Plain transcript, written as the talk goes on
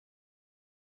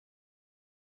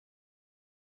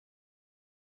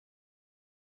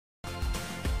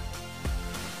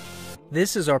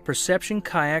This is our Perception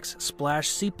Kayak's Splash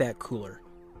Seatback Cooler,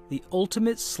 the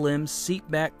ultimate slim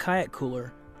seatback kayak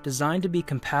cooler designed to be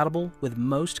compatible with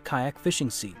most kayak fishing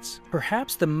seats.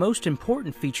 Perhaps the most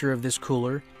important feature of this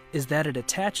cooler is that it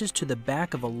attaches to the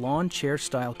back of a lawn chair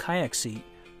style kayak seat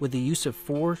with the use of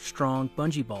 4 strong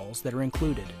bungee balls that are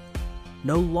included.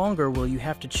 No longer will you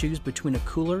have to choose between a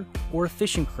cooler or a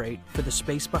fishing crate for the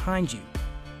space behind you.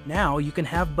 Now you can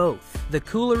have both. The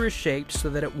cooler is shaped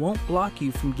so that it won't block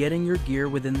you from getting your gear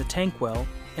within the tank well,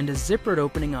 and a zippered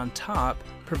opening on top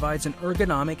provides an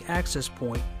ergonomic access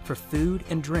point for food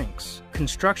and drinks.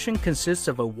 Construction consists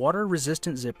of a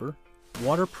water-resistant zipper,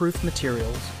 waterproof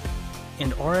materials,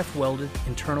 and RF welded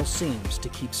internal seams to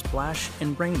keep splash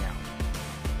and rain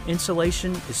out.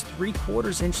 Insulation is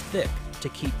 3/4 inch thick to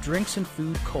keep drinks and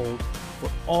food cold for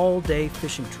all-day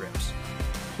fishing trips.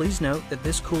 Please note that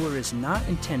this cooler is not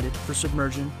intended for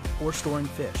submersion or storing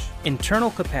fish.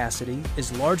 Internal capacity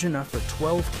is large enough for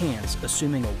 12 cans,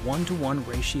 assuming a 1-to-1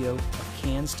 ratio of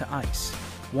cans to ice.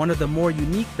 One of the more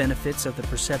unique benefits of the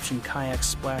Perception Kayak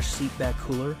Splash Seatback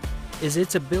Cooler is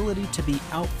its ability to be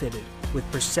outfitted with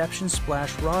Perception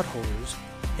Splash rod holders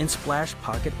and splash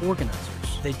pocket organizers.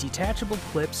 The detachable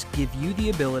clips give you the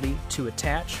ability to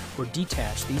attach or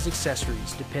detach these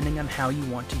accessories depending on how you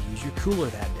want to use your cooler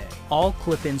that day. All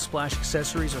clip-in splash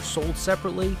accessories are sold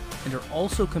separately and are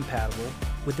also compatible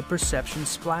with the Perception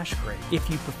Splash Crate. If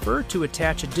you prefer to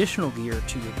attach additional gear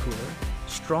to your cooler,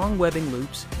 strong webbing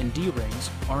loops and D-rings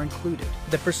are included.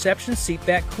 The Perception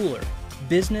Seatback Cooler,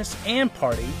 business and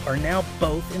party, are now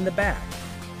both in the back.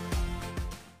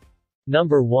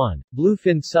 Number 1.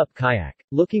 Bluefin SUP Kayak.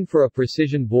 Looking for a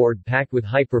precision board packed with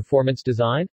high-performance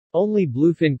design? Only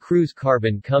Bluefin Cruise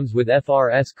Carbon comes with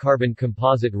FRS carbon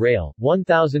composite rail,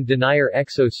 1000 denier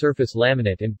exo surface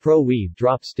laminate and Pro Weave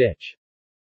drop stitch.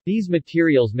 These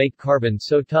materials make carbon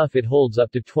so tough it holds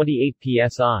up to 28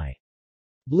 psi.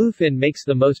 Bluefin makes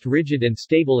the most rigid and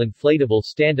stable inflatable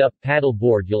stand-up paddle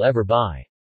board you'll ever buy.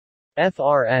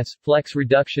 FRS Flex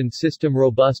Reduction System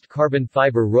robust carbon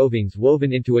fiber rovings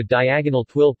woven into a diagonal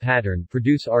twill pattern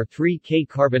produce our 3K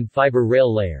carbon fiber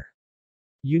rail layer.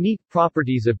 Unique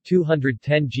properties of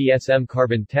 210 GSM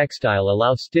carbon textile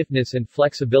allow stiffness and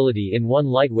flexibility in one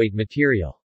lightweight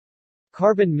material.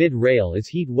 Carbon mid-rail is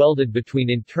heat welded between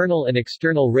internal and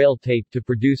external rail tape to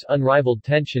produce unrivaled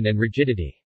tension and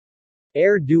rigidity.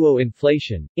 Air Duo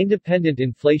Inflation. Independent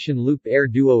inflation loop. Air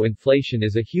Duo Inflation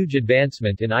is a huge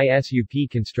advancement in ISUP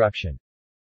construction.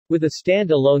 With a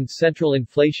stand-alone central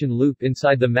inflation loop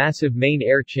inside the massive main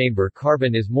air chamber,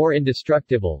 carbon is more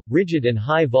indestructible, rigid and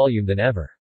high volume than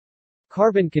ever.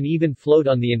 Carbon can even float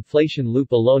on the inflation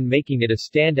loop alone, making it a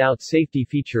standout safety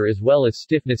feature as well as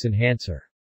stiffness enhancer.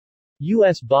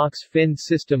 US Box Fin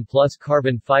System Plus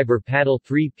Carbon Fiber Paddle.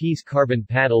 3-piece carbon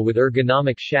paddle with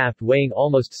ergonomic shaft weighing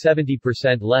almost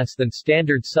 70% less than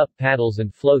standard SUP paddles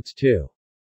and floats too.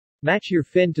 Match your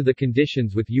fin to the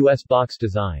conditions with US Box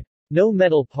design. No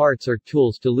metal parts or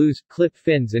tools to lose, clip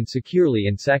fins in securely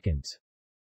in seconds.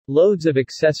 Loads of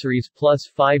accessories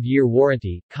plus 5-year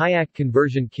warranty, kayak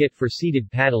conversion kit for seated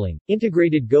paddling,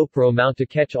 integrated GoPro mount to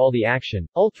catch all the action,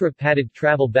 ultra-padded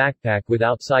travel backpack with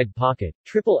outside pocket,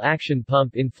 triple action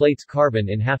pump inflates carbon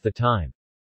in half the time.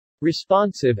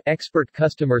 Responsive, expert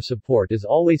customer support is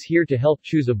always here to help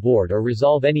choose a board or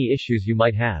resolve any issues you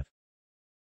might have.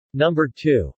 Number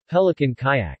 2. Pelican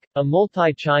Kayak. A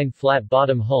multi-chine flat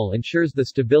bottom hull ensures the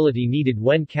stability needed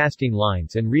when casting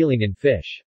lines and reeling in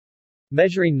fish.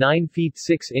 Measuring 9 feet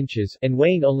 6 inches and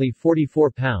weighing only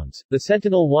 44 pounds, the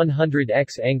Sentinel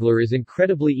 100X angler is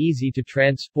incredibly easy to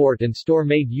transport and store.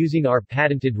 Made using our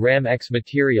patented Ram X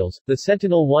materials, the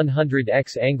Sentinel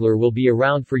 100X angler will be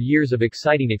around for years of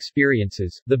exciting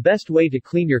experiences. The best way to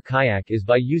clean your kayak is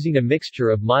by using a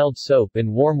mixture of mild soap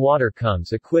and warm water.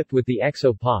 Comes equipped with the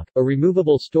Exo Pock, a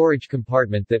removable storage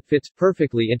compartment that fits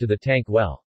perfectly into the tank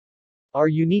well. Our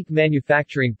unique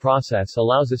manufacturing process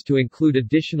allows us to include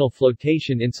additional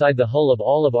flotation inside the hull of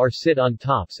all of our sit-on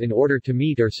tops in order to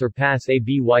meet or surpass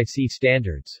ABYC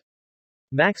standards.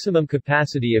 Maximum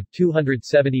capacity of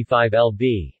 275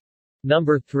 lb.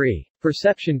 Number 3.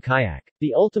 Perception Kayak.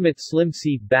 The ultimate slim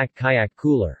seat back kayak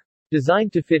cooler.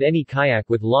 Designed to fit any kayak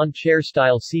with lawn chair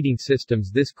style seating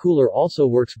systems, this cooler also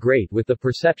works great with the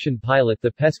Perception Pilot,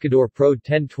 the Pescador Pro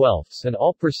 10/12, and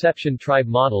all Perception Tribe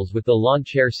models with the lawn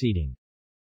chair seating.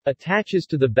 Attaches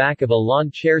to the back of a lawn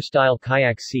chair-style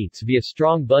kayak seats via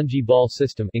strong bungee ball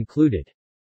system included.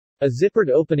 A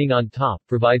zippered opening on top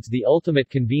provides the ultimate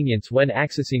convenience when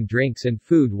accessing drinks and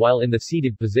food while in the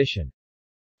seated position.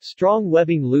 Strong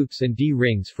webbing loops and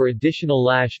D-rings for additional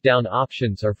lash-down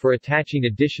options are for attaching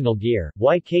additional gear.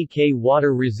 YKK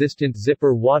water-resistant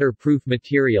zipper waterproof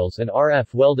materials and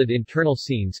RF welded internal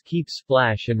seams keep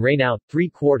splash and rain out.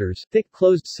 3/4 thick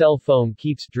closed cell foam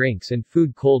keeps drinks and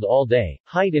food cold all day.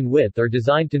 Height and width are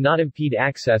designed to not impede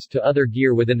access to other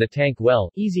gear within the tank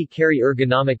well. Easy carry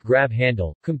ergonomic grab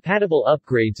handle. Compatible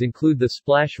upgrades include the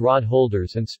splash rod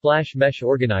holders and splash mesh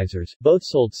organizers, both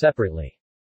sold separately.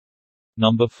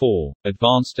 Number 4.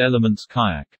 Advanced Elements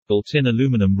Kayak. Built-in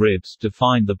aluminum ribs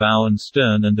define the bow and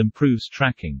stern and improves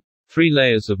tracking. 3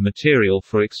 layers of material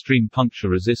for extreme puncture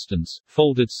resistance.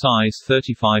 Folded size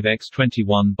 35 x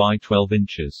 21 by 12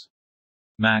 inches.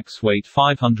 Max weight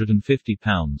 550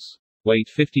 pounds. Weight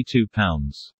 52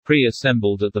 pounds.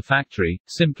 Pre-assembled at the factory.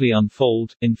 Simply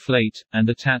unfold, inflate, and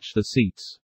attach the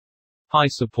seats. High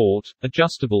support,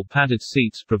 adjustable padded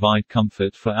seats provide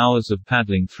comfort for hours of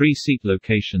paddling. 3 seat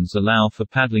locations allow for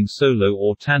paddling solo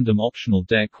or tandem. Optional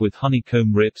deck with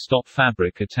honeycomb ripstop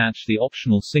fabric. Attach the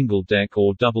optional single deck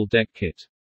or double deck kit.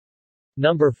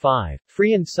 Number 5.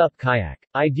 Freon SUP Kayak.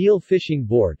 Ideal fishing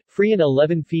board. Freon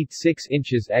 11 feet 6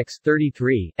 inches x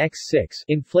 33 x 6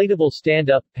 inflatable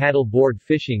stand-up paddle board.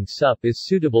 Fishing SUP is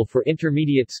suitable for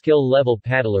intermediate skill level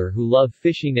paddler who love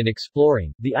fishing and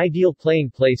exploring. The ideal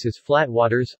playing place is flat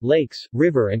waters, lakes,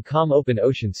 river and calm open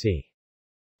ocean sea.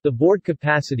 The board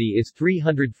capacity is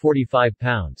 345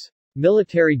 pounds.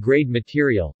 Military-grade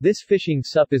material. This fishing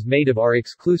SUP is made of our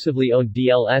exclusively owned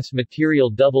DLS material,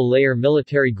 double-layer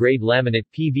military-grade laminate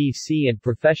PVC and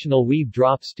professional weave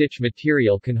drop stitch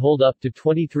material. Can hold up to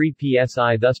 23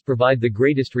 psi, thus provide the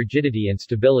greatest rigidity and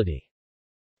stability.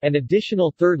 An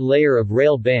additional third layer of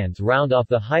rail bands round off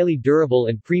the highly durable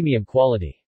and premium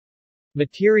quality.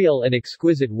 Material and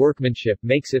exquisite workmanship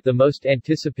makes it the most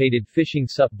anticipated fishing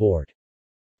SUP board.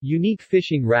 Unique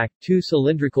fishing rack. 2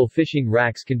 cylindrical fishing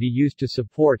racks can be used to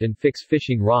support and fix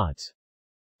fishing rods.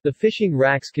 The fishing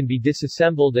racks can be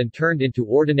disassembled and turned into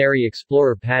ordinary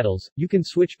Explorer paddles. You can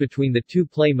switch between the 2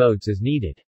 play modes as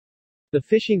needed. The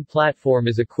fishing platform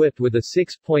is equipped with a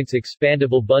 6-point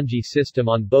expandable bungee system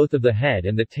on both of the head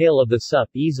and the tail of the SUP.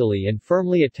 Easily and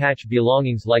firmly attach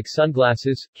belongings like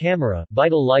sunglasses, camera,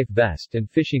 vital life vest and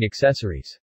fishing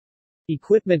accessories.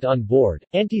 Equipment on board.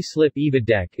 Anti-slip EVA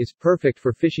deck is perfect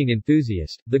for fishing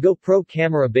enthusiasts. The GoPro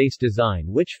camera-based design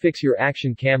which fix your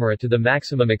action camera to the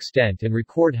maximum extent and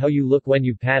record how you look when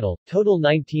you paddle. Total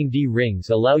 19D rings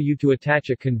allow you to attach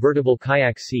a convertible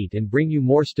kayak seat and bring you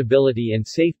more stability and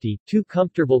safety. 2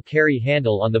 comfortable carry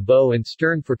handle on the bow and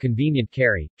stern for convenient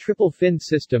carry. Triple fin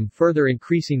system further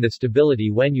increasing the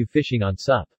stability when you fishing on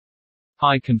SUP.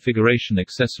 High configuration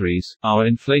accessories. Our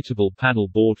inflatable paddle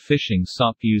board fishing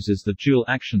SUP uses the dual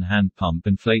action hand pump.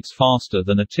 Inflates faster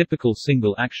than a typical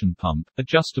single action pump.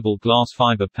 Adjustable glass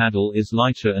fiber paddle is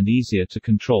lighter and easier to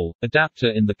control.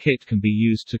 Adapter in the kit can be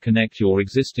used to connect your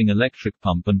existing electric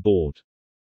pump and board.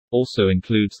 Also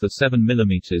includes the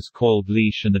 7mm coiled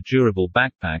leash and a durable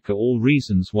backpack. Are all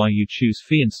reasons why you choose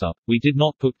FEAN SUP. We did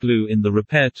not put glue in the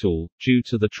repair tool, due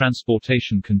to the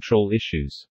transportation control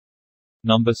issues.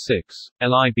 Number 6.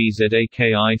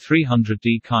 LIBZAKI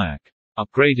 300D Kayak.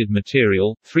 Upgraded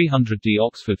material. 300D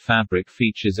Oxford fabric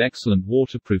features excellent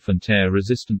waterproof and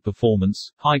tear-resistant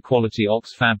performance. High-quality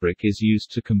Ox fabric is used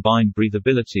to combine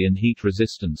breathability and heat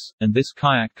resistance, and this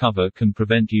kayak cover can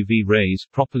prevent UV rays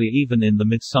properly even in the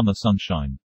midsummer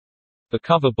sunshine. The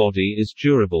cover body is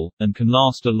durable, and can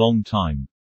last a long time.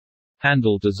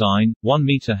 Handle design.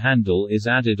 1-meter handle is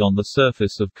added on the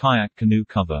surface of kayak canoe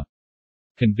cover.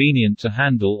 Convenient to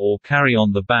handle or carry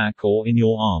on the back or in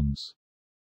your arms.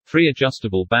 3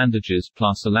 adjustable bandages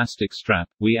plus elastic strap.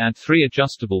 We add 3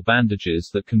 adjustable bandages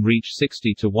that can reach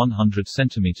 60 to 100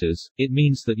 centimeters. It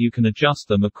means that you can adjust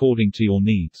them according to your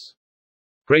needs.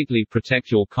 Greatly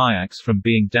protect your kayaks from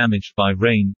being damaged by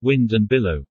rain, wind and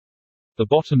billow. The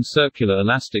bottom circular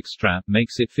elastic strap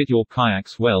makes it fit your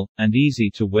kayaks well, and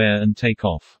easy to wear and take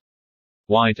off.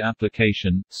 Wide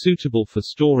application, suitable for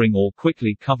storing or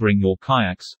quickly covering your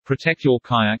kayaks. Protect your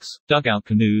kayaks, dugout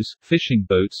canoes, fishing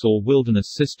boats or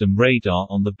wilderness system radar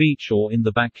on the beach or in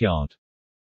the backyard.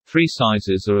 3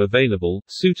 sizes are available,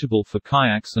 suitable for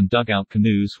kayaks and dugout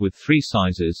canoes with 3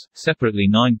 sizes, separately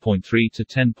 9.3 to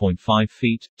 10.5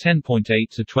 feet, 10.8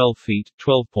 to 12 feet,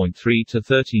 12.3 to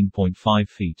 13.5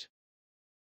 feet.